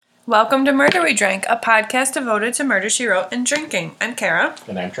Welcome to Murder We Drank, a podcast devoted to murder, she wrote, and drinking. I'm Kara.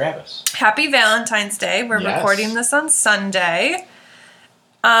 And I'm Travis. Happy Valentine's Day. We're recording this on Sunday.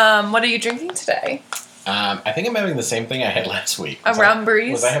 What are you drinking today? I think I'm having the same thing I had last week. A rum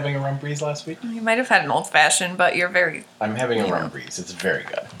breeze? Was I having a rum breeze last week? You might have had an old fashioned, but you're very... I'm having a rum breeze. It's very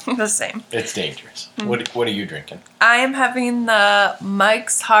good. The same. It's dangerous. What are you drinking? I am having the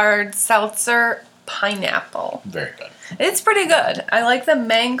Mike's Hard Seltzer Pineapple. Very good. It's pretty good. I like the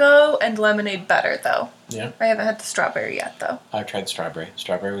mango and lemonade better, though. Yeah? I haven't had the strawberry yet, though. I tried strawberry.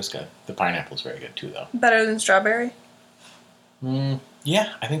 Strawberry was good. The pineapple's very good, too, though. Better than strawberry?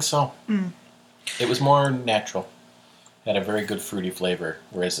 Yeah, I think so. It was more natural. Had a very good fruity flavor,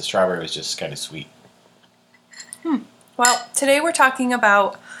 whereas the strawberry was just kind of sweet. Well, today we're talking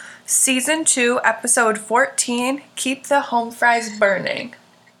about Season 2, Episode 14, Keep the Home Fries Burning.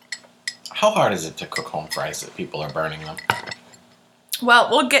 How hard is it to cook home fries that people are burning them? Well,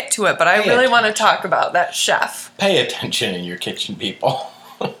 we'll get to it, but I really want to talk about that chef. Pay attention in your kitchen, people.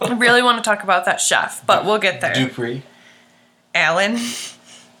 I really want to talk about that chef, but we'll get there. Dupree. Alan.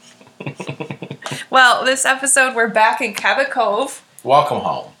 Well, this episode we're back in Cabot Cove. Welcome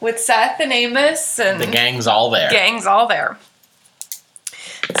home. With Seth and Amos and... The gang's all there. Gang's all there.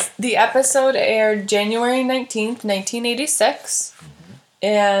 The episode aired January 19th, 1986.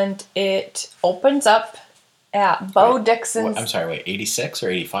 And it opens up at Bo Dixon's... I'm sorry, 86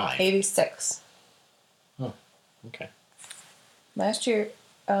 or 85? 86. Oh, okay. Last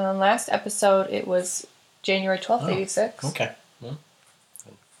episode, it was January 12th, 86. Okay. Well,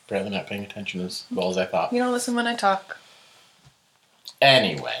 apparently not paying attention as well as I thought. You don't listen when I talk.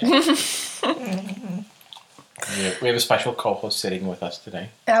 Anyway. We have a special co-host sitting with us today.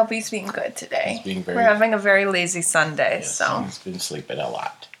 Albie's being good today. He's being very... We're having a very lazy Sunday, yes, so... He's been sleeping a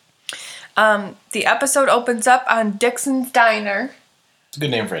lot. The episode opens up on Dixon's Diner. It's a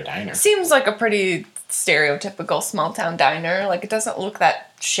good name for a diner. Seems like a pretty stereotypical small-town diner. Like, it doesn't look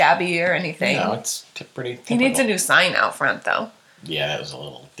that shabby or anything. No, it's pretty typical. He needs a new sign out front, though. Yeah, that was a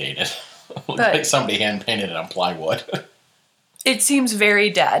little dated. Looked like somebody hand-painted it on plywood. It seems very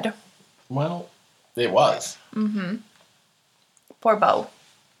dead. Well, it was. Poor Bo.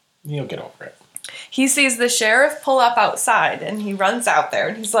 You'll get over it. He sees the sheriff pull up outside, and he runs out there,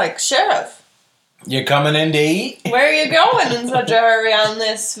 and he's like, "Sheriff, you coming in to eat? where are you going in such a hurry on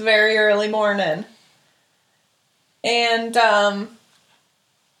this very early morning?" And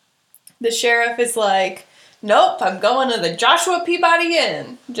the sheriff is like, "Nope, I'm going to the Joshua Peabody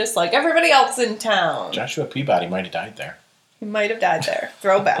Inn, just like everybody else in town." Joshua Peabody might have died there. He might have died there.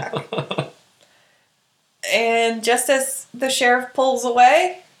 Throwback. And just as the sheriff pulls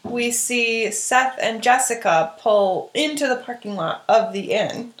away, we see Seth and Jessica pull into the parking lot of the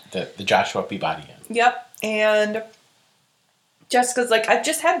inn. The Joshua Peabody Inn. Yep. And Jessica's like, "I've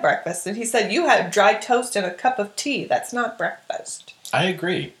just had breakfast." And he said, "You had dry toast and a cup of tea. That's not breakfast." I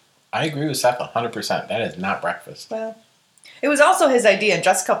agree. I agree with Seth 100%. That is not breakfast. Well, it was also his idea, and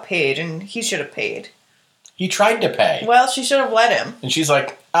Jessica paid, and he should have paid. He tried to pay. Well, she should have let him. And she's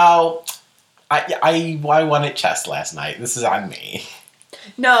like, "Oh, I won at chess last night. This is on me."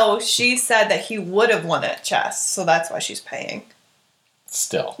 No, she said that he would have won at chess, so that's why she's paying.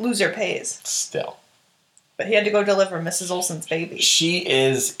 Still. Loser pays. Still. But he had to go deliver Mrs. Olsen's baby. She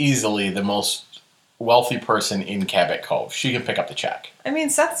is easily the most wealthy person in Cabot Cove. She can pick up the check. I mean,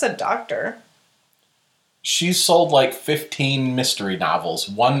 Seth's a doctor. She's sold like 15 mystery novels,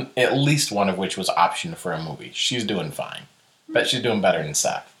 at least one of which was optioned for a movie. She's doing fine. Bet she's doing better than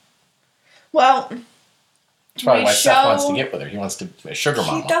Seth. Well, that's probably why Seth wants to get with her. He wants to a sugar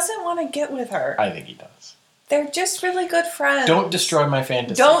mama. He doesn't want to get with her. I think he does. They're just really good friends. Don't destroy my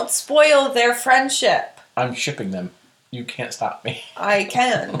fantasy. Don't spoil their friendship. I'm shipping them. You can't stop me. I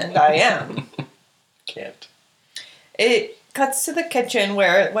can, and I am. Can't. It cuts to the kitchen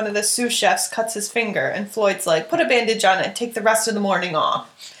where one of the sous chefs cuts his finger, and Floyd's like, "Put a bandage on it and take the rest of the morning off."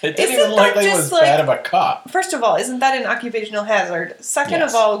 It didn't even look like it was bad of a cut. First of all, isn't that an occupational hazard? Second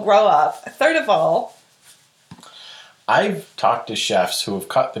Yes. of all, grow up. Third of all... I've talked to chefs who have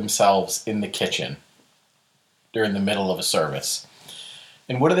cut themselves in the kitchen during the middle of a service.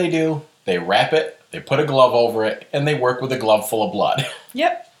 And what do? They wrap it, they put a glove over it, and they work with a glove full of blood.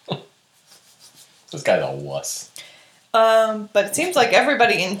 Yep. This guy's a wuss. But it seems like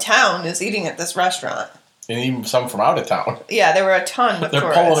everybody in town is eating at this restaurant. And even some from out of town. Yeah, there were a ton of They're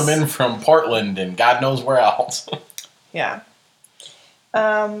tourists. pulling them in from Portland and God knows where else. Yeah.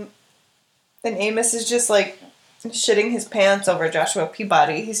 And Amos is just like shitting his pants over Joshua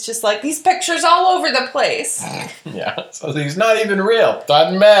Peabody. He's just like, "These pictures all over the place." Yeah, so he's not even real.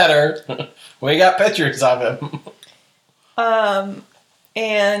 Doesn't matter. We got pictures of him.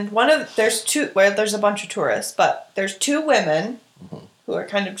 And there's a bunch of tourists, but there's two women who are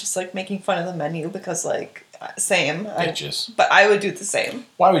kind of just like making fun of the menu because like same. Bitches. But I would do the same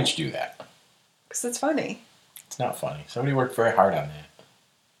Why would you do that? because it's funny. It's not funny. Somebody worked very hard on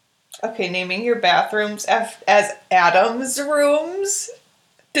that. Okay, naming your bathrooms as Adam's rooms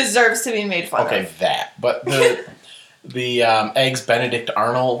deserves to be made fun Okay, of. that. But the eggs Benedict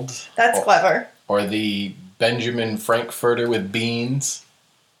Arnold. That's clever. Or the Benjamin Frankfurter with beans.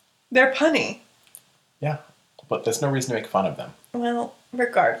 They're punny. Yeah, but there's no reason to make fun of them. Well,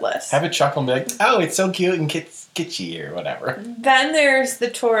 regardless. Have a chuckle and be like, oh, it's so cute and kitschy or whatever. Then there's the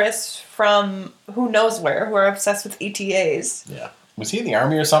tourists from who knows where who are obsessed with ETAs. Yeah. Was he in the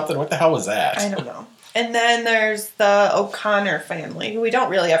army or something? What the hell was that? I don't know. And then there's the O'Connor family, who we don't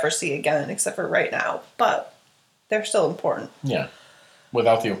really ever see again except for right now, but they're still important. Yeah.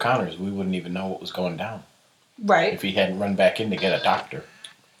 Without the O'Connors, we wouldn't even know what was going down. Right. If he hadn't run back in to get a doctor.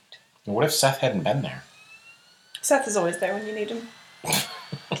 And what if Seth hadn't been there? Seth is always there when you need him.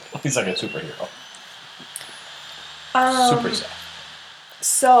 He's like a superhero. Super Seth.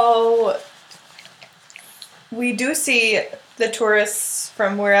 So we do see the tourists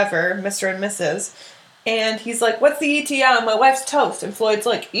from wherever, Mr. and Mrs., and he's like, what's the ETA on my wife's toast? And Floyd's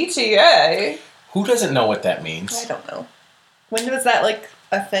like, ETA? Who doesn't know what that means? I don't know. When was that like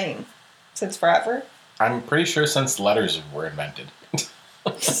a thing? Since forever? I'm pretty sure since letters were invented.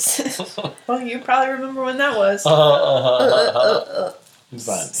 Well, you probably remember when that was. Funny.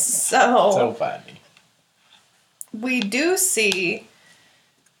 So So funny. we do see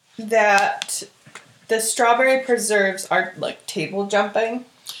that the strawberry preserves are like table jumping.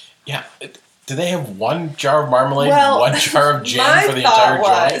 Yeah. Do they have one jar of marmalade Well, and one jar of jam for the entire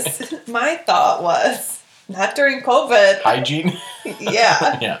joint? My thought was, not during COVID. Hygiene?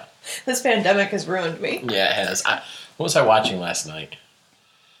 Yeah. Yeah. This pandemic has ruined me. Yeah, it has. What was I watching last night?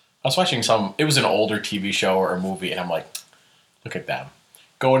 I was watching it was an older TV show or a movie, and I'm like, look at them.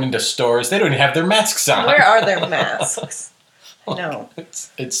 Going into stores, they don't even have their masks on. Where are their masks? I know.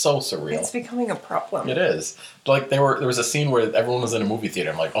 It's so surreal. It's becoming a problem. It is. Like there was a scene where everyone was in a movie theater.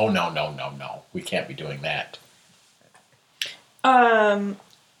 I'm like, oh no. We can't be doing that.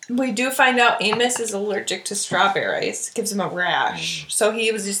 We do find out Amos is allergic to strawberries. Gives him a rash. So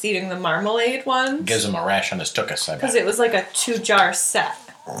he was just eating the marmalade one. Gives him a rash on his tuchus, I bet. Because it was like a 2-jar set.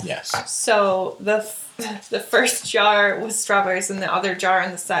 Yes. So the first jar was strawberries and the other jar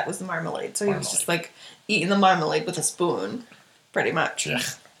in the set was the marmalade. So he was just like eating the marmalade with a spoon, pretty much. Yeah.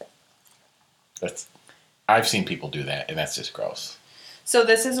 I've seen people do that, and that's just gross. So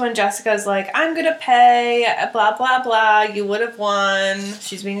this is when Jessica's like, I'm going to pay, blah, blah, blah. You would have won.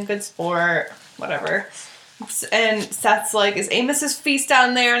 She's being a good sport. Whatever. And Seth's like, is Amos's feast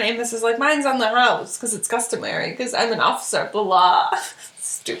down there? And Amos is like, mine's on the house because it's customary because I'm an officer, blah, blah.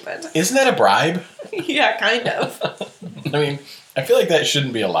 Stupid. Isn't that a bribe? Yeah, kind of. I mean, I feel like that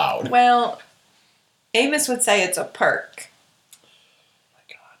shouldn't be allowed. Well, Amos would say it's a perk. Oh my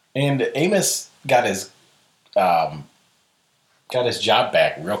God. And Amos got his job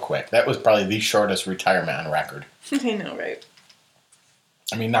back real quick. That was probably the shortest retirement on record. I know, right?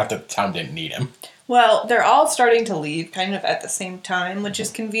 I mean, not that the town didn't need him. Well, they're all starting to leave kind of at the same time, which is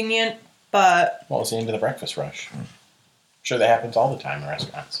convenient, but... Well, it's the end of the breakfast rush. I'm sure that happens all the time in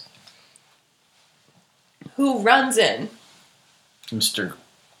restaurants. Who runs in? Mr.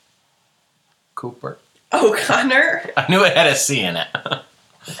 Cooper? O'Connor. I knew it had a C in it.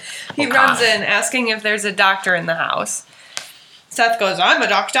 He O'Connor. runs in asking if there's a doctor in the house. Seth goes, I'm a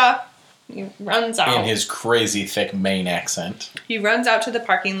doctor. He runs out. In his crazy thick Maine accent. He runs out to the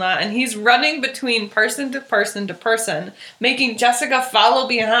parking lot, and he's running between person to person to person, making Jessica follow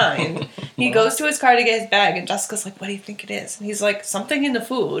behind. He goes to his car to get his bag, and Jessica's like, what do you think it is? And he's like, something in the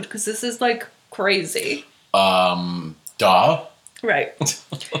food, because this is, like, crazy. Duh. Right.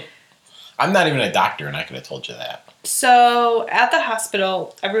 I'm not even a doctor, and I could have told you that. So, at the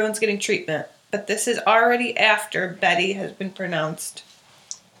hospital, everyone's getting treatment, but this is already after Betty has been pronounced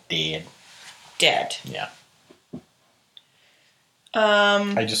Dead. dead. Yeah.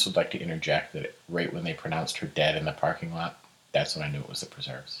 Um, I just would like to interject that right when they pronounced her dead in the parking lot, that's when I knew it was the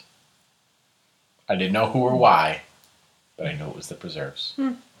preserves. I didn't know who or why, but I knew it was the preserves.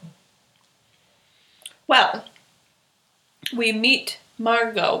 Well, we meet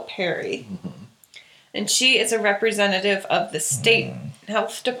Margot Perry, and she is a representative of the state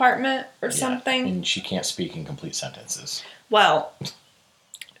health department or something. And she can't speak in complete sentences. Well,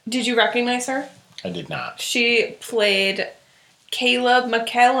 did you recognize her? I did not. She played Caleb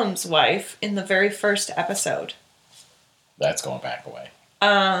McCallum's wife in the very first episode. That's going back away.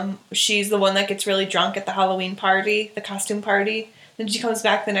 She's the one that gets really drunk at the Halloween party, the costume party. Then she comes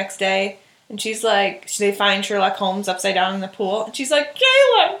back the next day, and she's like, they find Sherlock Holmes upside down in the pool, and she's like,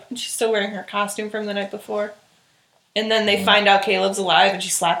 Caleb! And she's still wearing her costume from the night before. And then they find out Caleb's alive, and she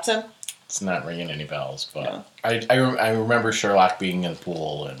slaps him. It's not ringing any bells, but No. I remember Sherlock being in the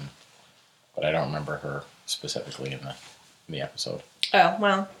pool, but I don't remember her specifically in the episode. Oh,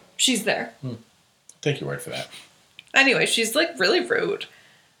 well, she's there. Take your word for that. Anyway, she's like really rude.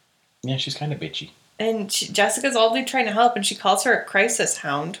 Yeah, she's kind of bitchy. And Jessica's all day trying to help, and she calls her a crisis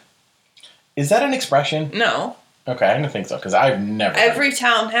hound. Is that an expression? No. Okay, I don't think so, because I've never... Every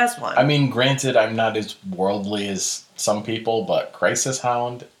town has one. I mean, granted, I'm not as worldly as some people, but crisis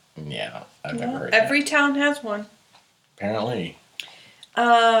hound, yeah, I've never heard that. Every town has one. Apparently.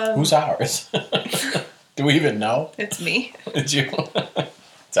 Who's ours? Do we even know? It's me. It's you.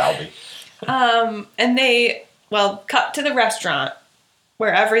 It's Albie. And they, cut to the restaurant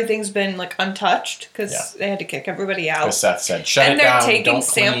where everything's been, like, untouched because they had to kick everybody out. As Seth said, shut it down. And they're taking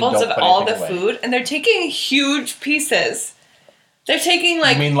samples of all the food, and they're taking huge pieces. They're taking,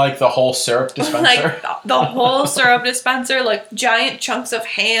 like... You mean like the whole syrup dispenser? Like, the whole syrup dispenser, like, giant chunks of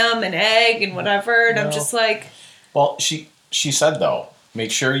ham and egg and whatever, and I'm just like... Well, she said, though, make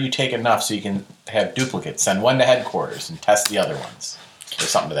sure you take enough so you can have duplicates. Send one to headquarters and test the other ones. Or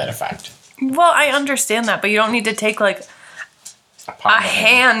something to that effect. Well, I understand that, but you don't need to take, like... a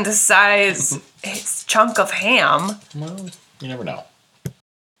hand-size chunk of ham. Well, you never know.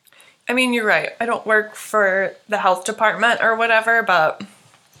 I mean, you're right. I don't work for the health department or whatever, but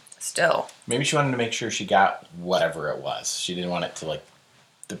still. Maybe she wanted to make sure she got whatever it was. She didn't want it to, like,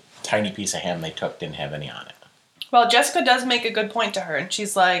 the tiny piece of ham they took didn't have any on it. Well, Jessica does make a good point to her, and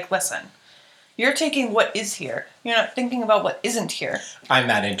she's like, listen, you're taking what is here. You're not thinking about what isn't here. I'm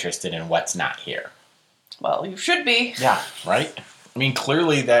not interested in what's not here. Well, you should be. Yeah, right? I mean,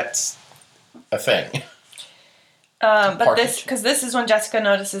 clearly that's a thing. But this is when Jessica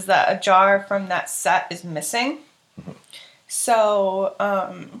notices that a jar from that set is missing. Mm-hmm. So,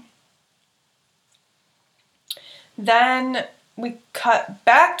 then we cut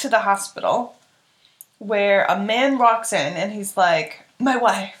back to the hospital where a man walks in and he's like, my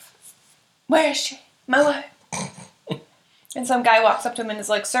wife. Where is she? My wife. And some guy walks up to him and is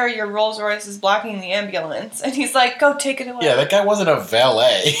like, sir, your Rolls Royce is blocking the ambulance. And he's like, go take it away. Yeah, that guy wasn't a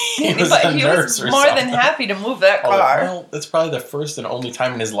valet. He was a nurse or something. More than happy to move that car. Well, that's probably the first and only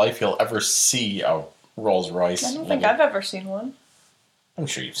time in his life he'll ever see a Rolls Royce. I don't think I've ever seen one. I'm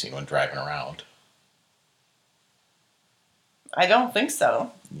sure you've seen one driving around. I don't think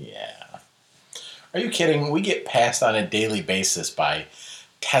so. Yeah. Are you kidding? We get passed on a daily basis by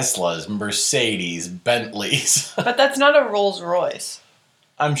Teslas, Mercedes, Bentleys. But that's not a Rolls Royce.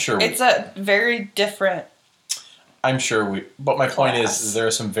 I'm sure it's a very different... But my point is there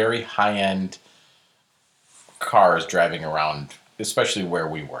are some very high-end cars driving around, especially where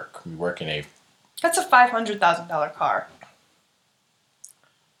we work. We work in a... That's a $500,000 car.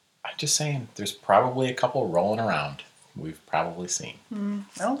 I'm just saying, there's probably a couple rolling around we've probably seen.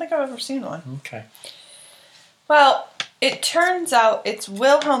 I don't think I've ever seen one. Okay. Well, it turns out it's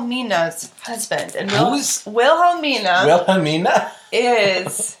Wilhelmina's husband. And Wilhelmina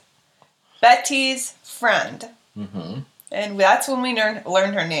is Betty's friend. Mm-hmm. And that's when we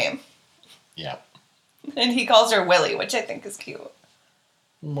learn her name. Yep. And he calls her Willie, which I think is cute.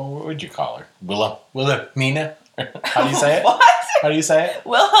 Well, what would you call her? Wilhelmina? How do you say it? What? How do you say it?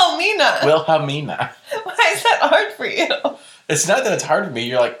 Wilhelmina. Wilhelmina. Why is that hard for you? It's not that it's hard for me.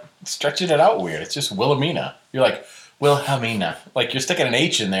 You're like stretching it out weird. It's just Wilhelmina. You're like Wilhelmina. Like you're sticking an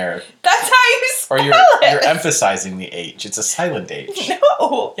H in there. That's how you spell it. Or you're emphasizing the H. It's a silent H.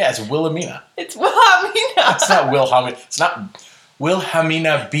 No. Yeah, it's Wilhelmina. It's Wilhelmina. It's not Wilhelmina. It's not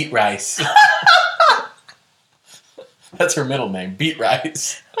Wilhelmina Beat Rice. That's her middle name, Beat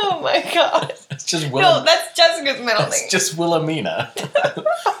Rice. Oh my god. It's just Wilhelmina. No, that's Jessica's middle name. It's just Wilhelmina.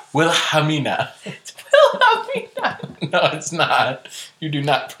 Wilhelmina. It's Wilhelmina. No, it's not. You do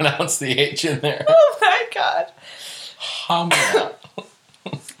not pronounce the H in there. Oh my god. Hamina.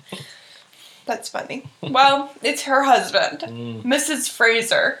 That's funny. Well, it's her husband, Mrs.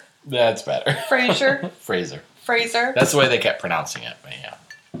 Fraser. That's better. Fraser. Fraser. That's the way they kept pronouncing it, but yeah.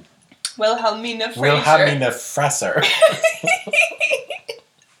 Wilhelmina Fraser. Wilhelmina Fresser.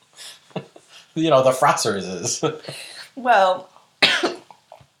 You know, the Fressers is. Well,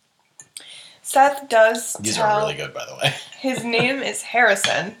 Seth does These are really good, by the way. His name is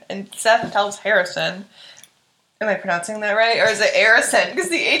Harrison, and Seth tells Harrison. Am I pronouncing that right? Or is it Harrison? Because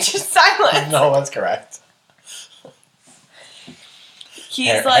the H is silent. No, that's correct.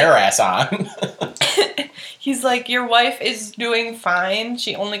 He's like... Hair ass on. He's like, your wife is doing fine.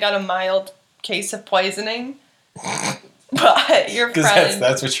 She only got a mild case of poisoning. But your Because friend...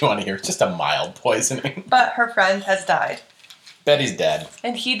 that's what you want to hear. Just a mild poisoning. But her friend has died. Betty's dead.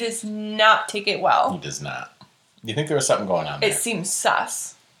 And he does not take it He well. does not. You think there was something going on there? It seems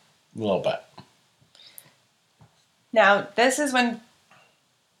sus. A little bit. Now, this is when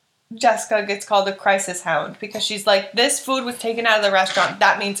Jessica gets called a crisis hound because she's like, this food was taken out of the restaurant.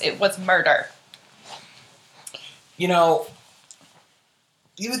 That means it was murder. You know,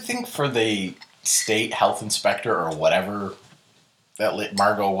 you would think for the state health inspector or whatever that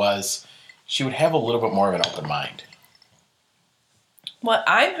Margot was, she would have a little bit more of an open mind. What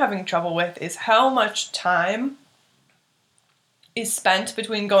I'm having trouble with is how much time is spent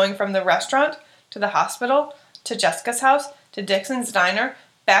between going from the restaurant to the hospital, to Jessica's house, to Dixon's Diner,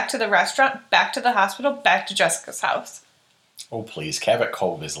 back to the restaurant, back to the hospital, back to Jessica's house. Oh, please. Cabot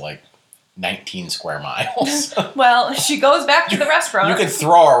Cove is like 19 square miles. Well, she goes back to the restaurant. You could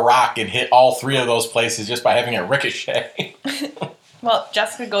throw a rock and hit all three of those places just by having a ricochet. Well,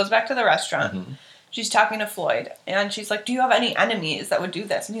 Jessica goes back to the restaurant. Mm-hmm. She's talking to Floyd, and she's like, do you have any enemies that would do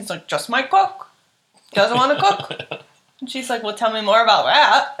this? And he's like, just my cook. Doesn't want to cook. And she's like, well, tell me more about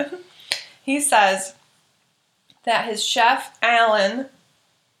that. He says that his chef, Alan,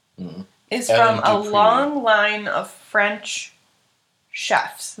 is Alan from a Dupree. long line of French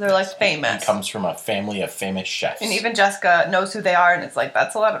chefs. They're like famous. He comes from a family of famous chefs. And even Jessica knows who they are, and it's like,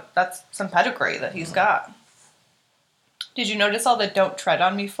 that's some pedigree that he's got. Did you notice all the don't tread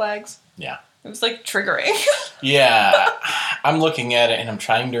on me flags? Yeah. It was like triggering. Yeah. I'm looking at it and I'm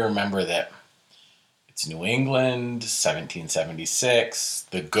trying to remember that it's New England, 1776,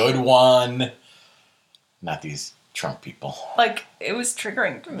 the good one. Not these Trump people. Like, it was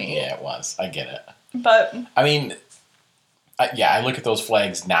triggering to me. Yeah, it was. I get it. But I mean, I look at those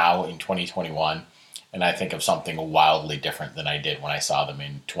flags now in 2021 and I think of something wildly different than I did when I saw them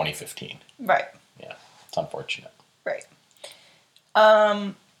in 2015. right. Yeah. It's unfortunate. Right.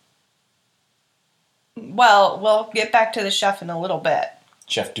 Well, we'll get back to the chef in a little bit.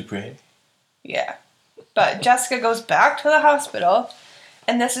 Chef Dupree. Yeah. But Jessica goes back to the hospital,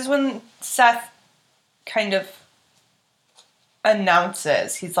 and this is when Seth kind of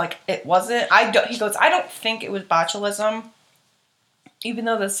announces, he's like, it wasn't, he goes, I don't think it was botulism, even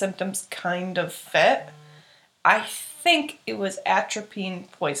though the symptoms kind of fit. I think it was atropine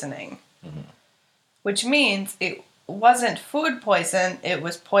poisoning, which means it wasn't food poison, it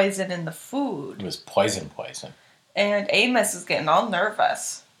was poison in the food. It was poison. And Amos is getting all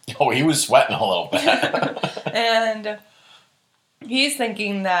nervous. Oh, he was sweating a little bit. And he's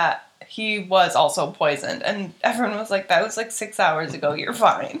thinking that he was also poisoned. And everyone was like, that was like 6 hours ago, you're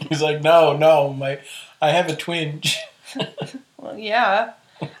fine. He's like, no, I have a twinge. Well, yeah.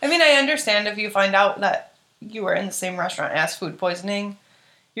 I mean, I understand if you find out that you were in the same restaurant as food poisoning,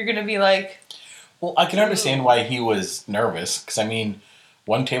 you're going to be like... Well, I can understand why he was nervous, because, I mean,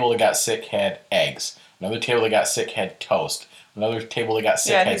 one table that got sick had eggs. Another table that got sick had toast. Another table that got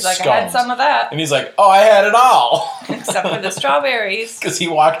sick had he's like, scones. I had some of that. And he's like, oh, I had it all. Except for the strawberries. Because he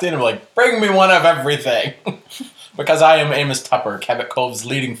walked in and was like, bring me one of everything. Because I am Amos Tupper, Cabot Cove's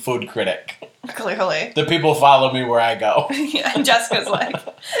leading food critic. Clearly. The people follow me where I go. Yeah, and Jessica's like,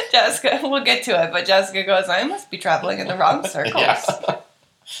 Jessica, we'll get to it, but Jessica goes, I must be traveling in the wrong circles. Yeah.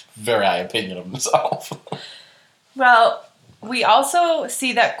 Very high opinion of himself. Well, we also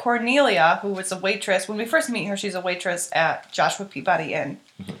see that Cornelia, who was a waitress, when we first meet her, she's a waitress at Joshua Peabody Inn.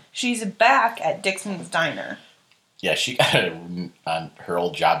 Mm-hmm. She's back at Dixon's Diner. Yeah, she got her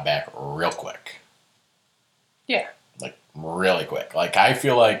old job back real quick. Yeah. Like, really quick. Like, I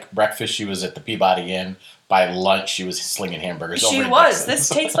feel like breakfast she was at the Peabody Inn. By lunch, she was slinging hamburgers She over was. Dixon's. This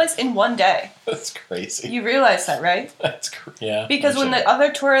takes place in one day. That's crazy. You realize that, right? Yeah. Because when the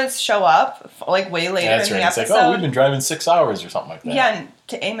other tourists show up, like way later in the episode... It's like, oh, we've been driving 6 hours or something like that. Yeah, and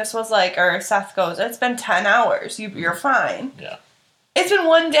to Amos was like, or Seth goes, it's been 10 hours. You're fine. Yeah. It's been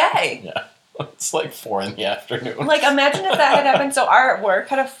one day. Yeah. It's like 4 in the afternoon. Like, imagine if that had happened. So our work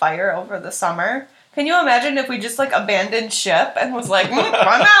had a fire over the summer. Can you imagine if we just, like, abandoned ship and was like,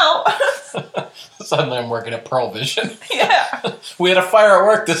 I'm out? Suddenly I'm working at Pearl Vision. Yeah. We had a fire at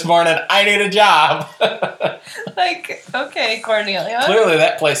work this morning. I need a job. Like, okay, Cornelia. Clearly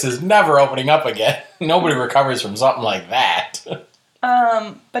that place is never opening up again. Nobody recovers from something like that.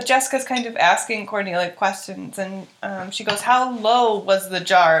 But Jessica's kind of asking Cornelia questions, and she goes, how low was the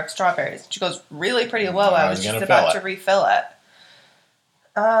jar of strawberries? She goes, really pretty low. I was just about to refill it.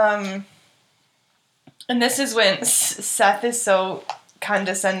 And this is when Seth is so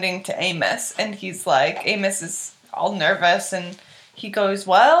condescending to Amos, and he's like, Amos is all nervous, and he goes,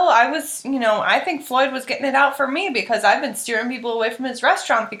 well, I think Floyd was getting it out for me because I've been steering people away from his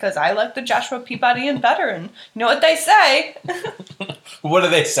restaurant because I like the Joshua Peabody Inn better. And you know what they say? What do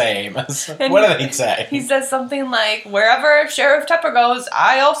they say, Amos? And what do they say? He says something like, wherever Sheriff Tepper goes,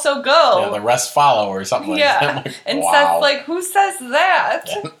 I also go. Yeah, the rest follow or something like that. Yeah. Like, And wow. Seth's like, who says that?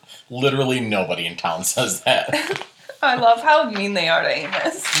 Yeah. Literally nobody in town says that. I love how mean they are to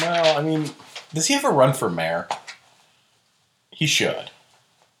Amos. Well, I mean, does he ever run for mayor? He should.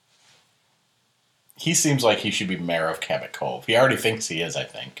 He seems like he should be mayor of Cabot Cove. He already thinks he is, I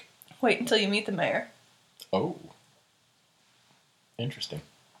think. Wait until you meet the mayor. Oh. Interesting.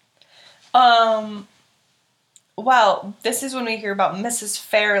 Well, this is when we hear about Mrs.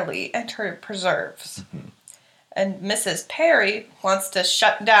 Fairley and her preserves. Mm-hmm. And Mrs. Perry wants to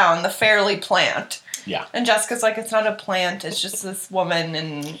shut down the Fairley plant. Yeah. And Jessica's like, it's not a plant, it's just this woman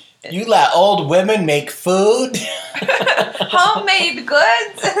and... You let old women make food? Homemade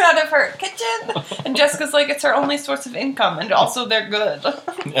goods out of her kitchen. And Jessica's like, it's her only source of income, and also they're good.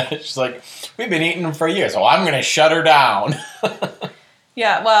 She's like, we've been eating them for years, so I'm going to shut her down.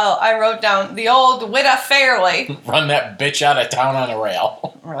 Yeah, well, I wrote down the old Widow Fairley. Run that bitch out of town on a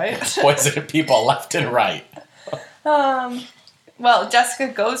rail. Right. Poison people left and right. Well, Jessica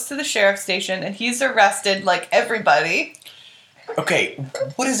goes to the sheriff's station, and he's arrested like everybody. Okay,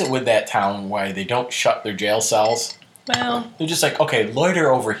 what is it with that town why they don't shut their jail cells? Well... They're just like, okay, loiter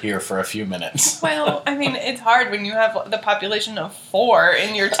over here for a few minutes. Well, I mean, it's hard when you have the population of 4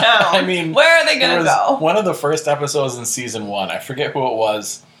 in your town. I mean... Where are they going to go? One of the first episodes in season 1, I forget who it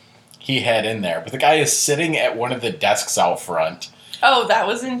was he had in there, but the guy is sitting at one of the desks out front. Oh, that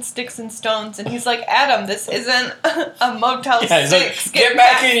was in Sticks and Stones, and he's like, Adam, this isn't a Motel 6. Like, get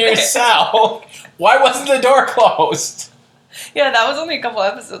back in your cell. Why wasn't the door closed? Yeah, that was only a couple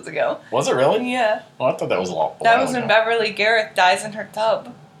episodes ago. Was it really? Yeah. Well, I thought that was a lot. That was when Beverly Garrett dies in her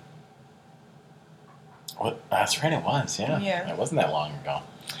tub. What? That's right, it was, yeah. Yeah. It wasn't that long ago.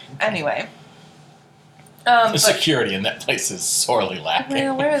 Anyway. The security in that place is sorely lacking.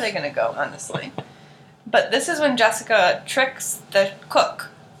 Well, where are they going to go, honestly? But this is when Jessica tricks the cook.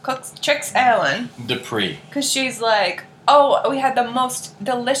 Tricks Alan. Dupree. Because she's like, oh, we had the most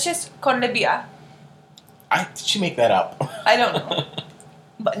delicious cornebia. Did she make that up? I don't know.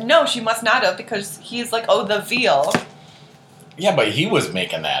 But no, she must not have, because he's like, oh, the veal. Yeah, but he was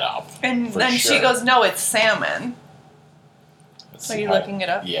making that up. And then she goes, no, it's salmon. Are you looking it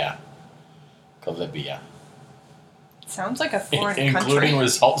up? Yeah. Colombia. Sounds like a foreign country. Including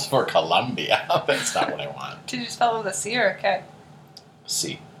results for Colombia. That's not what I want. Did you spell it with a C or a K?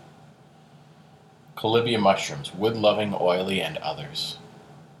 C. Colombia mushrooms, wood-loving, oily, and others.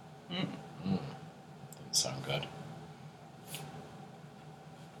 Doesn't sound good.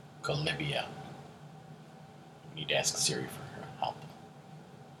 Colombia. We need to ask Siri for her help.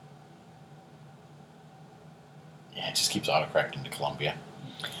 Yeah, it just keeps autocorrecting to Colombia.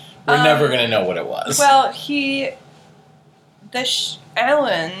 We're never going to know what it was. Well,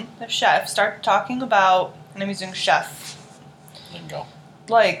 Alan, the chef, started talking about, and I'm using chef, Lingo.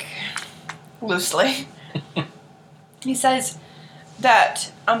 like, loosely. He says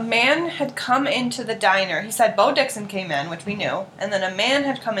that a man had come into the diner. He said Bo Dixon came in, which we knew, and then a man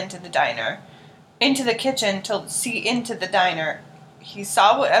had come into the diner, into the kitchen to see into the diner. He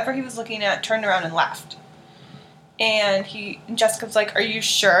saw whatever he was looking at, turned around and left. And Jessica was like, are you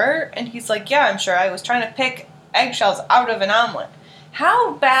sure? And he's like, yeah, I'm sure. I was trying to pick eggshells out of an omelet.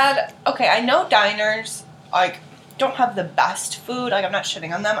 How bad... Okay, I know diners, like, don't have the best food. Like, I'm not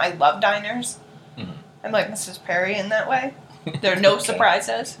shitting on them. I love diners. Mm-hmm. I'm like Mrs. Perry in that way. There are no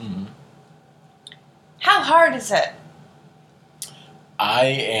surprises. Mm-hmm. How hard is it? I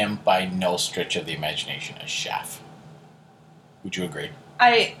am by no stretch of the imagination a chef. Would you agree?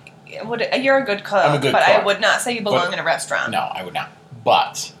 You're a good cook, I'm a good but cook. I would not say you belong in a restaurant. No, I would not.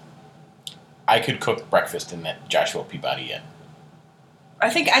 But I could cook breakfast in that Joshua Peabody Inn. I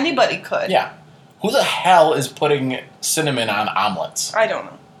think anybody could. Yeah. Who the hell is putting cinnamon on omelets? I don't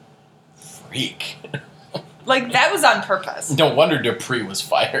know. Freak. Like, that was on purpose. No wonder Dupree was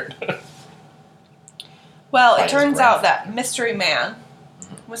fired. Well, it turns out that mystery man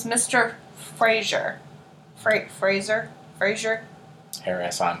was Mr. Fraser. Fraser?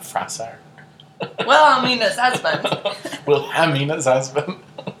 Harrison Fraser. Wilhelmina's husband. Wilhelmina's husband.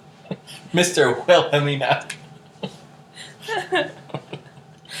 Mr. Wilhelmina.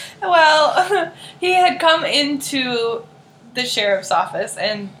 Well, he had come into the sheriff's office,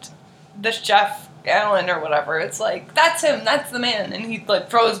 and the chef, Alan or whatever, it's like, that's him, that's the man. And he like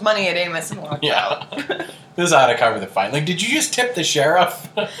throws money at Amos and walks out. This ought to cover the fine. Like, did you just tip the sheriff?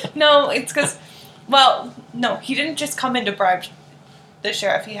 No, it's because, well, no, he didn't just come in to bribe the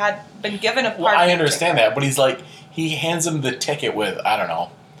sheriff. He had been given a parking Well, I understand ticket. that, but he's like, he hands him the ticket with, I don't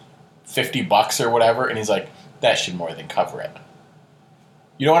know, $50 or whatever, and he's like, that should more than cover it.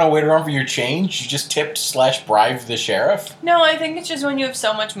 You don't want to wait around for your change? You just tipped / bribed the sheriff? No, I think it's just when you have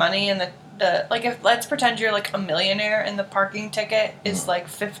so much money and the like, if let's pretend you're like a millionaire and the parking ticket is like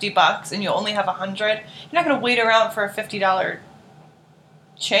 $50 and you only have 100, you're not going to wait around for a $50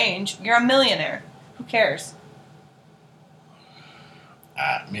 change. You're a millionaire. Who cares?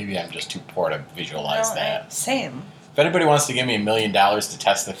 Maybe I'm just too poor to visualize that. Same. If anybody wants to give me $1 million to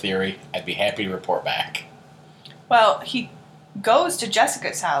test the theory, I'd be happy to report back. Well, he goes to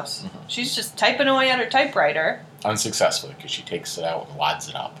Jessica's house. Mm-hmm. She's just typing away at her typewriter. Unsuccessfully, because she takes it out and wads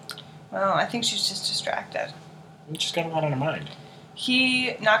it up. Well, I think she's just distracted. She's got a lot on her mind.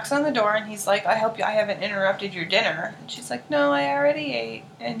 He knocks on the door and he's like, I hope I haven't interrupted your dinner. And she's like, no, I already ate.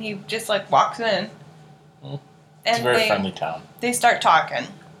 And he just like walks in. It's And a very friendly town. they start talking.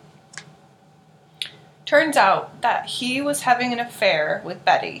 Turns out that he was having an affair with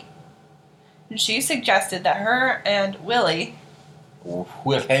Betty. And she suggested that her and Willie,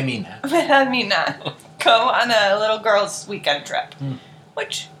 Wilhelmina. go on a little girls' weekend trip.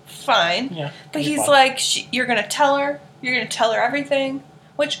 Which, fine. Yeah. But he's like, you're going to tell her? You're going to tell her everything?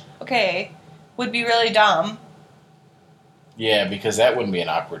 Which, okay, would be really dumb. Yeah, because that wouldn't be an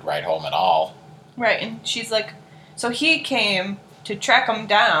awkward ride home at all. Right, and she's like, so he came to track him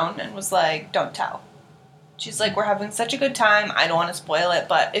down and was like, don't tell. She's like, we're having such a good time, I don't want to spoil it,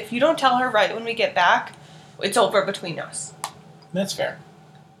 but if you don't tell her right when we get back, it's over between us. That's fair.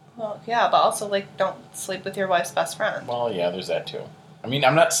 Well, yeah, but also, like, don't sleep with your wife's best friend. Well, yeah, there's that too. I mean,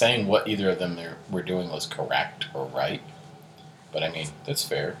 I'm not saying what either of them were doing was correct or right, but I mean, that's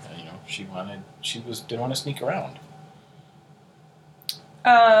fair. You know, didn't want to sneak around.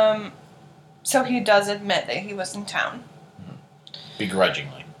 So he does admit that he was in town.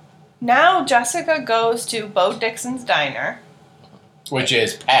 Begrudgingly. Now Jessica goes to Bo Dixon's diner. Which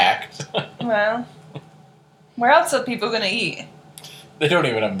is packed. Well, where else are people going to eat? They don't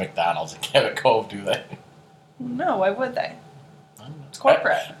even have McDonald's at Cabot Cove, do they? No, why would they? It's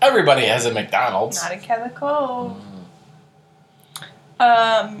corporate. Everybody has a McDonald's. Not in Cabot Cove.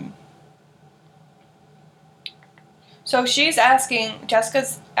 So she's asking,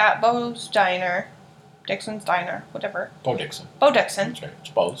 Jessica's at Bo's diner, Dixon's diner, whatever. Bo Dixon. Bo Dixon. That's right. It's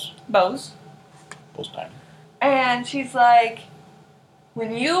Bo's. Bo's. Bo's diner. And she's like,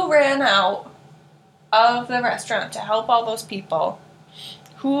 when you ran out of the restaurant to help all those people,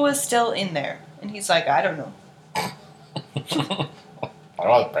 who was still in there? And he's like, I don't know. I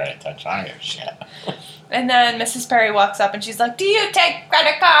wasn't paying attention. I don't give a shit. And then Mrs. Perry walks up and she's like, do you take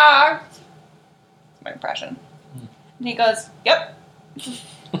credit cards? That's my impression. And he goes, yep.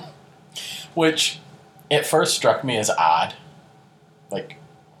 Which, at first struck me as odd. Like,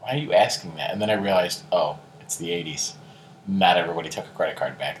 why are you asking that? And then I realized, oh, it's the 80s. Not everybody took a credit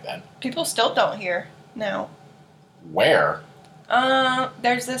card back then. People still don't here now. Where?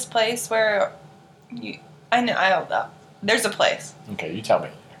 There's this place where I don't know. There's a place. Okay, you tell me.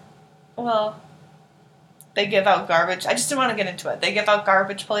 Well, they give out garbage. I just didn't want to get into it. They give out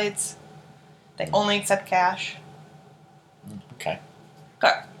garbage plates. They only accept cash. Okay.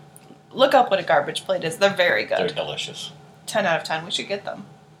 Look up what a garbage plate is. They're very good. They're delicious. 10 out of 10. We should get them.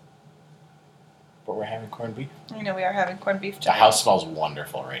 But we're having corned beef. You know, we are having corned beef The tonight. house smells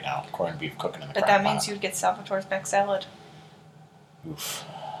wonderful right now. Corned beef cooking in the But crock that means pot. you'd get Salvatore's mac salad. Oof.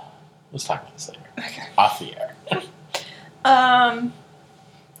 Let's talk about this later. Okay. Off the air.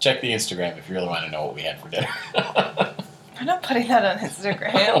 Check the Instagram if you really want to know what we had for dinner. I'm not putting that on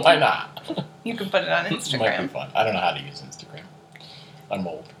Instagram. Why not? You can put it on It might be Instagram. fun. I don't know how to use Instagram. I'm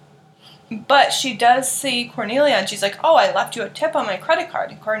old. But she does see Cornelia and she's like, oh, I left you a tip on my credit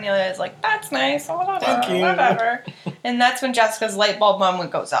card. And Cornelia is like, that's nice. Whatever. Thank you. Whatever. And that's when Jessica's light bulb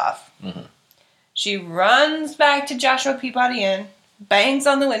moment goes off. Mm-hmm. She runs back to Joshua Peabody Inn, bangs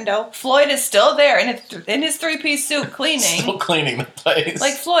on the window. Floyd is still there in his three-piece suit cleaning. Still cleaning the place.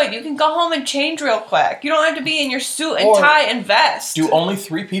 Like, Floyd, you can go home and change real quick. You don't have to be in your suit and Or tie and vest. do only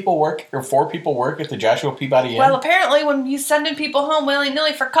 3 people work or 4 people work at the Joshua Peabody Inn? Well, apparently when he's sending people home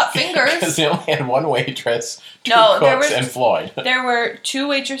willy-nilly for cut Because fingers. they only had 1 waitress, 2 No, there cooks, was- and Floyd. There were 2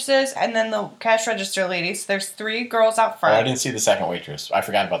 waitresses and then the cash register lady. So there's 3 girls out Oh, I front. didn't see the second waitress. I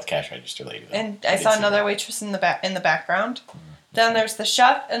forgot about the cash register lady. Though. And I didn't saw see another that. waitress in the background. Then there's the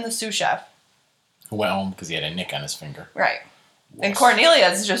chef and the sous chef. Who went home because he had a nick on his finger. Right. And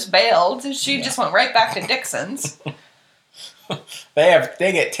Cornelia's just bailed. She just went right back to Dixon's. They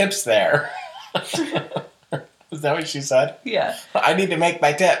get tips there. Is that what she said? Yeah. I need to make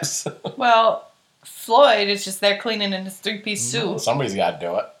my tips. Well, Floyd is just there cleaning in his 3-piece suit. Somebody's got to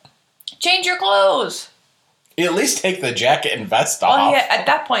do it. Change your clothes. You at least take the jacket and vest Well, off. at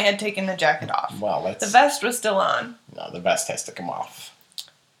that point, he had taken the jacket off. Well, that's... The vest was still on. No, the vest has to come off.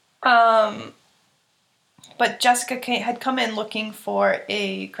 But Jessica had come in looking for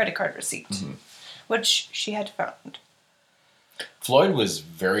a credit card receipt, which she had found. Floyd was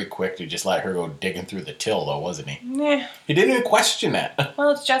very quick to just let her go digging through the till, though, wasn't he? Yeah. He didn't even question that. Well,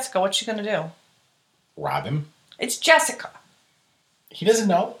 it's Jessica. What's she gonna do? Rob him? It's Jessica. He doesn't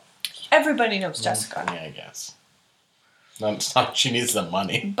know. Everybody knows Jessica. Yeah, I guess. No, it's not. She needs the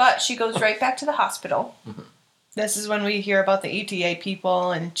money. But she goes right back to the hospital. This is when we hear about the ETA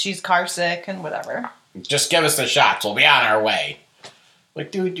people and she's car sick and whatever. Just give us the shots. We'll be on our way.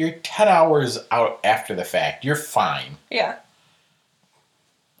 Like, dude, you're 10 hours out after the fact. You're fine. Yeah.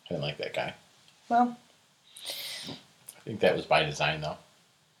 I didn't like that guy. Well, I think that was by design, though.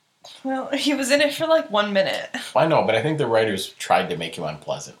 well, he was in it for like 1 minute. I know, but I think the writers tried to make him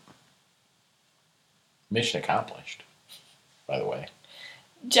unpleasant. Mission accomplished, by the way.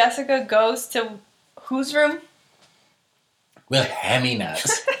 Jessica goes to whose room?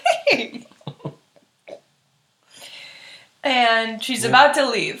 Wilhelmina's. And she's about to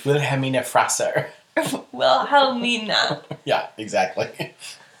leave. Wilhelmina Frasser. Wilhelmina. Yeah, exactly.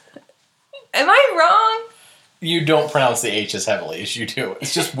 Am I wrong? You don't pronounce the H as heavily as you do.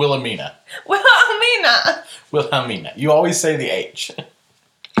 It's just Wilhelmina. Wilhelmina. Wilhelmina. You always say the H.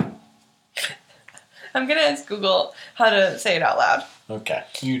 I'm gonna ask Google how to say it out loud. Okay,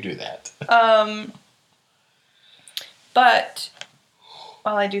 you do that. But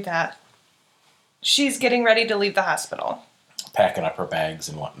while I do that, she's getting ready to leave the hospital. Packing up her bags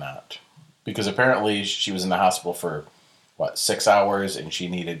and whatnot. Because apparently she was in the hospital for, 6 hours, and she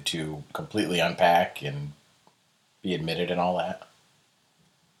needed to completely unpack and be admitted and all that.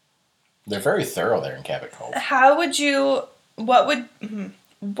 They're very thorough there in Cabot Cove.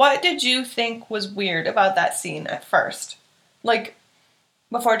 What did you think was weird about that scene at first? Like,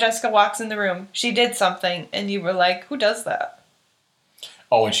 before Jessica walks in the room, she did something, and you were like, who does that?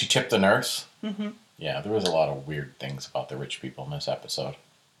 Oh, and she tipped the nurse? Mm-hmm. Yeah, there was a lot of weird things about the rich people in this episode.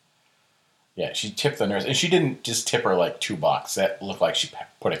 Yeah, she tipped the nurse. And she didn't just tip her like $2. That looked like she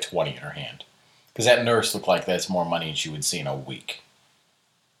put a 20 in her hand. Because that nurse looked like that's more money than she would see in a week.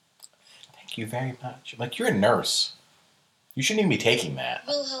 Thank you very much. I'm like, you're a nurse. You shouldn't even be taking that.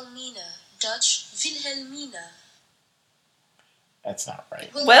 Wilhelmina. Dutch, Wilhelmina. That's not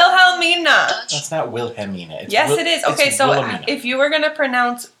right. Wilhelmina. That's not Wilhelmina. It's Yes, it is. Okay, so Wilhelmina. if you were gonna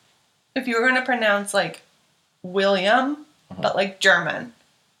pronounce like William, but like German.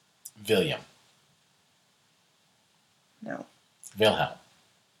 William. No. Wilhelm.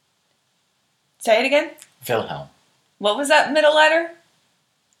 Say it again. Wilhelm. What was that middle letter?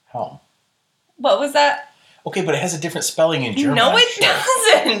 Helm. What was that? Okay, but it has a different spelling in German. No, I'm it sure.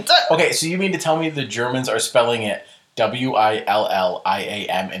 doesn't. Okay, so you mean to tell me the Germans are spelling it William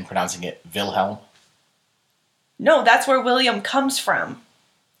and pronouncing it Wilhelm? No, that's where William comes from.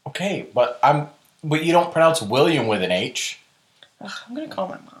 Okay, but you don't pronounce William with an H. Ugh, I'm gonna call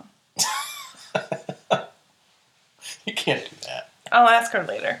my mom. You can't do that. I'll ask her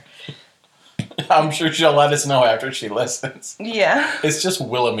later. I'm sure she'll let us know after she listens. Yeah. It's just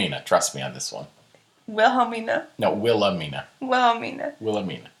Wilhelmina. Trust me on this one. Wilhelmina. No, Wilhelmina. Wilhelmina.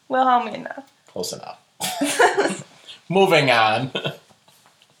 Wilhelmina. Wilhelmina. Close enough. Moving on.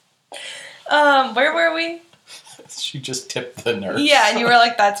 Where were we? She just tipped the nurse. Yeah, and you were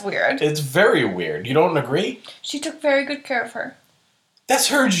like, that's weird. It's very weird. You don't agree? She took very good care of her. That's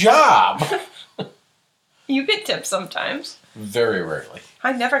her job. You get tips sometimes. Very rarely.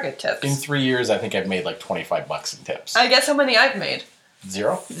 I never get tips. In 3 years, I think I've made like $25 in tips. I guess how many I've made?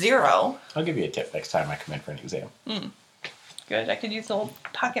 0? 0. I'll give you a tip next time I come in for an exam. Good. I could use a little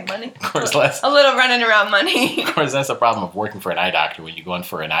pocket money. Of course, that's A little running around money. the problem of working for an eye doctor. When you go in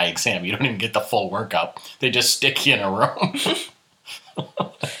for an eye exam, you don't even get the full workup. They just stick you in a room.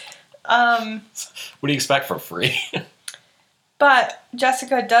 What do you expect for free? But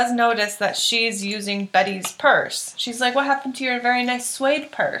Jessica does notice that she's using Betty's purse. She's like, what happened to your very nice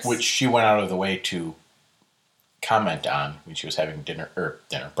suede purse? Which she went out of the way to comment on when she was having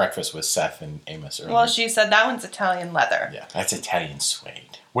breakfast with Seth and Amos earlier. Well, she said that one's Italian leather. Yeah, that's Italian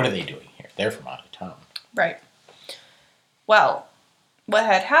suede. What are they doing here? They're from out of town. Right. Well, what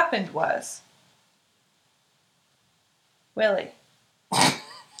had happened was Willie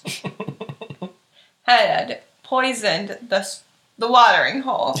had poisoned the watering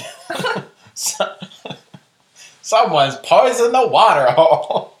hole. Someone's poisoned the water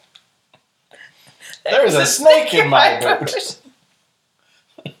hole. There's a snake in my boot.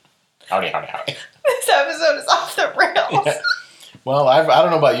 Howdy, howdy, howdy. This episode is off the rails. Yeah. Well, I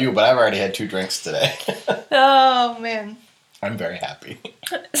don't know about you, but I've already had 2 drinks today. Oh, man. I'm very happy.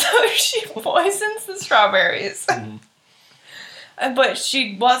 So she poisons the strawberries. But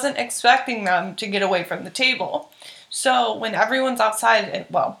she wasn't expecting them to get away from the table. So when everyone's outside,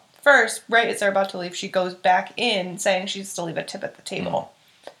 first, right as they're about to leave, she goes back in saying she needs to leave a tip at the table.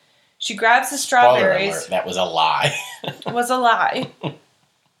 She grabs the Spoiler strawberries. alert, that was a lie. It was a lie.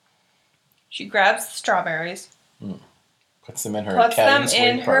 She grabs the strawberries. Puts them in her Puts them Italian in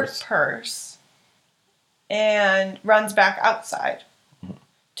swing her purse. purse. And runs back outside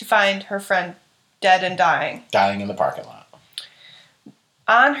to find her friend dead and dying. Dying in the parking lot.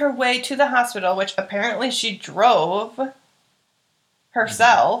 On her way to the hospital, which apparently she drove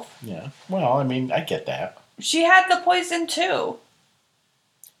herself, Yeah. Well, I mean, I get that. she had the poison too.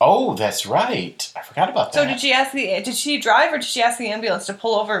 Oh, that's right. I forgot about that. So did she drive or did she ask the ambulance to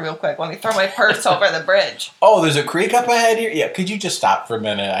pull over real quick? Let me throw my purse over the bridge. Oh, there's a creek up ahead here? Yeah, could you just stop for a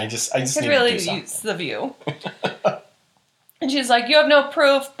minute? I just Could need really to do something. use the view. And she's like, you have no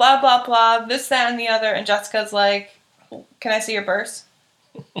proof, blah, blah, blah, this, that, and the other. And Jessica's like, can I see your purse?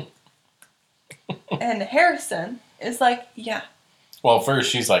 And Harrison is like, yeah. Well, first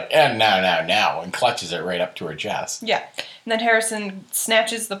she's like, now, and clutches it right up to her chest. Yeah. And then Harrison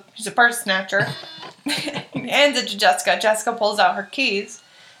snatches he's a purse snatcher, hands it to Jessica. Jessica pulls out her keys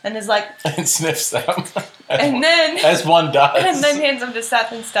and is like, And sniffs them. and then, As one does. and then hands them to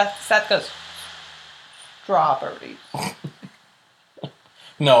Seth, and Seth goes, strawberries.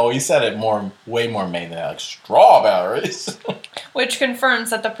 No, he said it way more main than that, like strawberries. Which confirms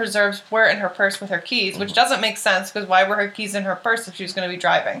that the preserves were in her purse with her keys, which doesn't make sense because why were her keys in her purse if she was going to be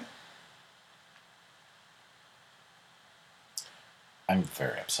driving? I'm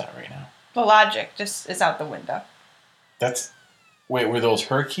very upset right now. The logic just is out the window. Wait, were those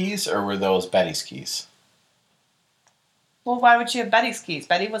her keys or were those Betty's keys? Well, why would she have Betty's keys?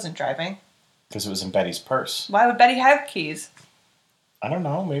 Betty wasn't driving. Because it was in Betty's purse. Why would Betty have keys? I don't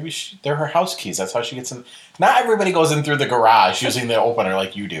know. Maybe they're her house keys. That's how she gets in. Not everybody goes in through the garage using the opener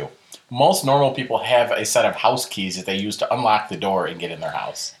like you do. Most normal people have a set of house keys that they use to unlock the door and get in their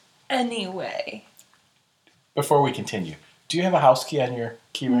house. Anyway. Before we continue, do you have a house key on your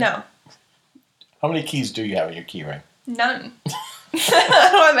key ring? No. How many keys do you have on your key ring? None. I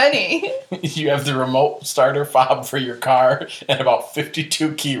don't have any. You have the remote starter fob for your car and about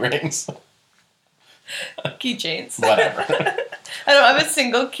 52 key rings. Keychains. Whatever. I don't have a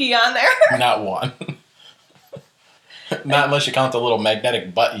single key on there. Not one. Not unless you count the little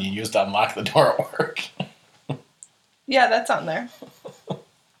magnetic button you use to unlock the door at work. Yeah, that's on there.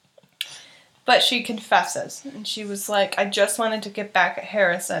 But she confesses. And she was like, I just wanted to get back at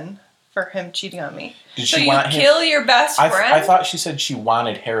Harrison for him cheating on me. Did so she you want him? kill your best friend? I thought she said she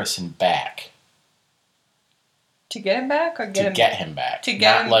wanted Harrison back. To get him back or get him Get him back. To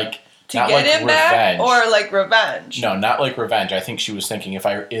get not him like to not get like him revenge. back or like revenge? No, not like revenge. I think she was thinking if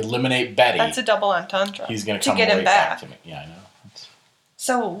I eliminate Betty, That's a double entendre. he's going to to come get him right back. to me. Yeah, I know.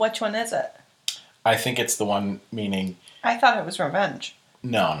 So which one is it? I think it's the one meaning. I thought it was revenge.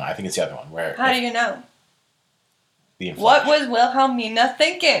 No, I think it's the other one where. How do you know? The What was Wilhelmina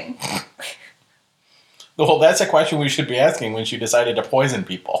thinking? Well, that's a question we should be asking when she decided to poison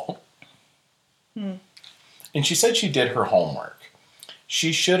people. And she said she did her homework.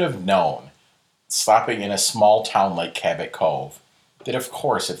 She should have known, stopping in a small town like Cabot Cove, that of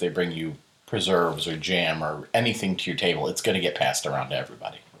course if they bring you preserves or jam or anything to your table, it's going to get passed around to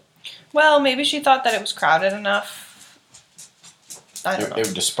everybody. Well, maybe she thought that it was crowded enough. I don't know. It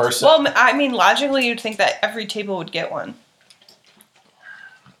would disperse it. Well, I mean, logically, you'd think that every table would get one.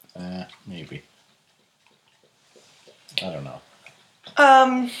 Maybe. I don't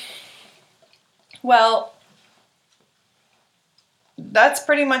know. Well, that's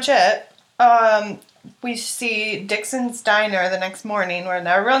pretty much it. We see Dixon's Diner the next morning where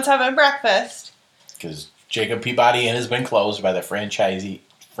everyone's having breakfast. Because Jacob Peabody Inn has been closed by the franchisees.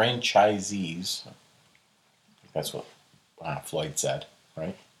 That's what Floyd said,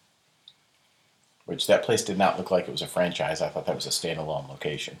 right? Which that place did not look like it was a franchise. I thought that was a standalone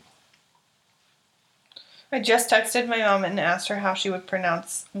location. I just texted my mom and asked her how she would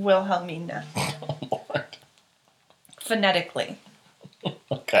pronounce Wilhelmina. Oh, Lord. Phonetically.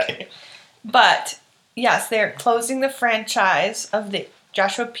 Okay. But, yes, they're closing the franchise of the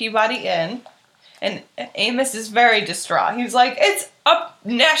Joshua Peabody Inn. And Amos is very distraught. He's like, it's a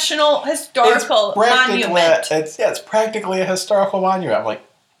national historical monument. It's practically a historical monument. I'm like,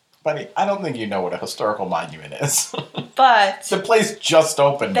 buddy, I don't think you know what a historical monument is. But The place just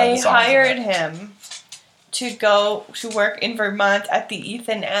opened by they the sounds of hired it. him to go to work in Vermont at the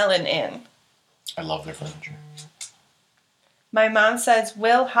Ethan Allen Inn. I love their furniture. My mom says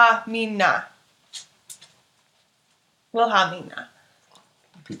Wilhelmina. Wilhelmina.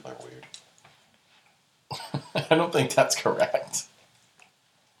 People are weird. I don't think that's correct.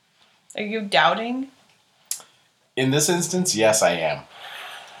 Are you doubting? In this instance, yes, I am.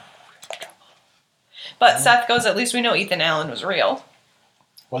 But Seth goes, at least we know Ethan Allen was real.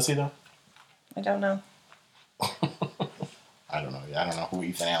 Was he, though? I don't know. I don't know. I don't know who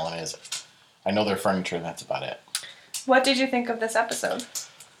Ethan Allen is. I know their furniture, and that's about it. What did you think of this episode?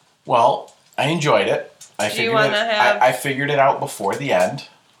 Well, I enjoyed it. I figured it out before the end.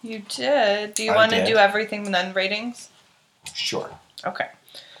 You did. Do you I want to did. do everything and then ratings? Sure. Okay.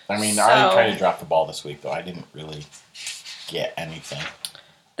 I mean, So- I kind of dropped the ball this week, though. I didn't really get anything.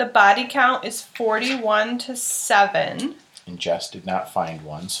 The body count is 41-7. And Jess did not find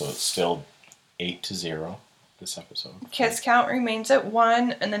one, so it's still 8-0 this episode. Kiss count remains at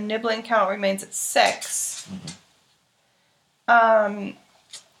 1, and the nibbling count remains at 6.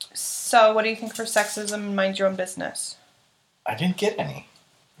 So what do you think for sexism and mind your own business? I didn't get any.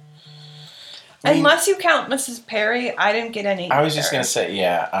 I mean, Unless you count Mrs. Perry, I didn't get any. I was just either. going to say,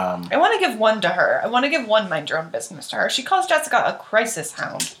 yeah. I want to give one to her. I want to give one mind your own business to her. She calls Jessica a crisis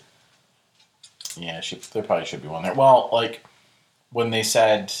hound. Yeah, there probably should be one there. Well, like, when they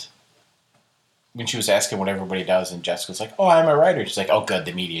said, when she was asking what everybody does, and Jessica's like, oh, I'm a writer. She's like, oh, good,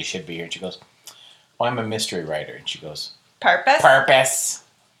 the media should be here. And she goes, oh, I'm a mystery writer. And she goes, Purpose? Purpose.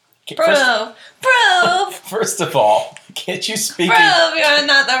 Prove! First of all, can't you speak Prove you're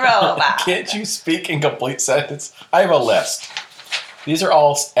not the robot! Can't you speak in complete sentence? I have a list. These are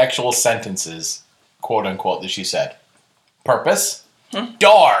all actual sentences, quote unquote, that she said. Purpose,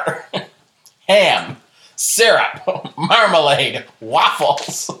 door, ham, syrup, marmalade,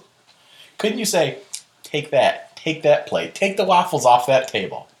 waffles. Couldn't you say, take that plate, take the waffles off that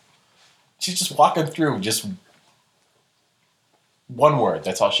table? She's just walking through just one word.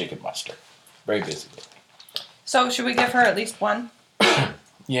 That's all she could muster. Very busy. So should we give her at least one?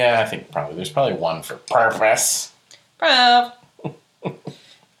 Yeah, I think probably. There's probably one for purpose. Prove.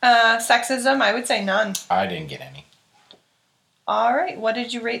 Sexism, I would say none. I didn't get any. All right, what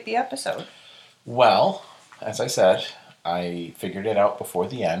did you rate the episode? Well, as I said, I figured it out before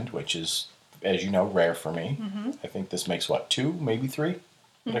the end, which is, as you know, rare for me. Mm-hmm. I think this makes, 2, maybe 3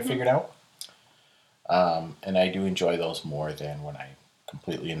 that I figured out. And I do enjoy those more than when I'm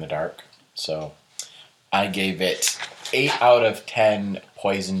completely in the dark. So I gave it 8 out of 10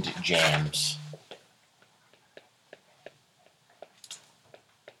 poisoned jams.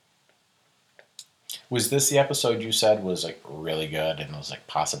 Was this the episode you said was like really good and was like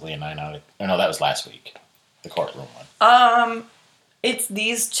possibly a 9 out of... Oh, no, that was last week. The courtroom one. It's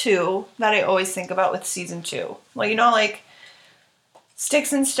these two that I always think about with season 2. Well, you know, like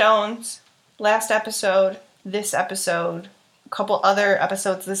Sticks and Stones, last episode, this episode, a couple other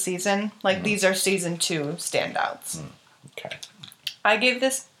episodes this season. Like these are season 2 standouts. Okay. I gave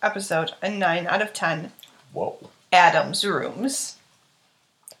this episode a 9 out of 10. Whoa. Adam's Rooms.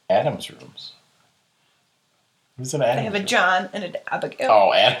 Adam's Rooms. Who's in Adam's I have a Rooms? John and an Abigail.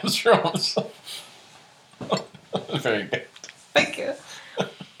 Oh, Adam's Rooms. Very good. Thank you.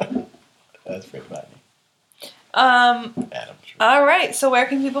 That's very funny. Um, Adam's Rooms. all right, so where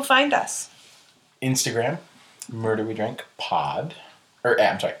can people find us? Instagram, Murder We Drink Pod.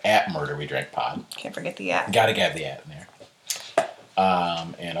 At Murder We Drink Pod. Can't forget the app. Gotta get the at in there.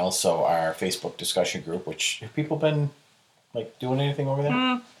 And also our Facebook discussion group, which have people been like doing anything over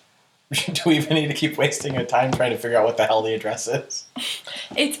there? Do we even need to keep wasting our time trying to figure out what the hell the address is?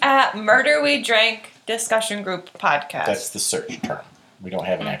 It's at Murder We Drank Discussion Group Podcast. That's the search term. We don't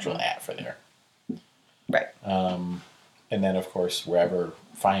have an actual at for there. right. And then, of course, wherever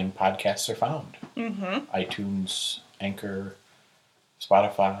fine podcasts are found. iTunes, Anchor,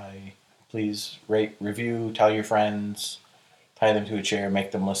 Spotify. Please rate, review, tell your friends, tie them to a chair,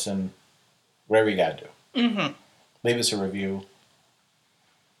 make them listen. Whatever you got to do. Leave us a review.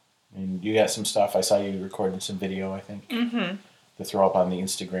 And you got some stuff. I saw you recording some video, I think. To throw up on the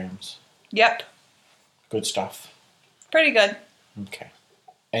Instagrams. Yep. Good stuff. Pretty good. Okay.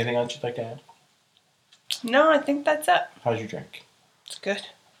 Anything else you'd like to add? No, I think that's it. How's your drink? It's good.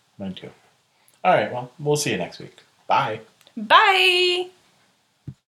 Mine too. All right, well, we'll see you next week. Bye. Bye.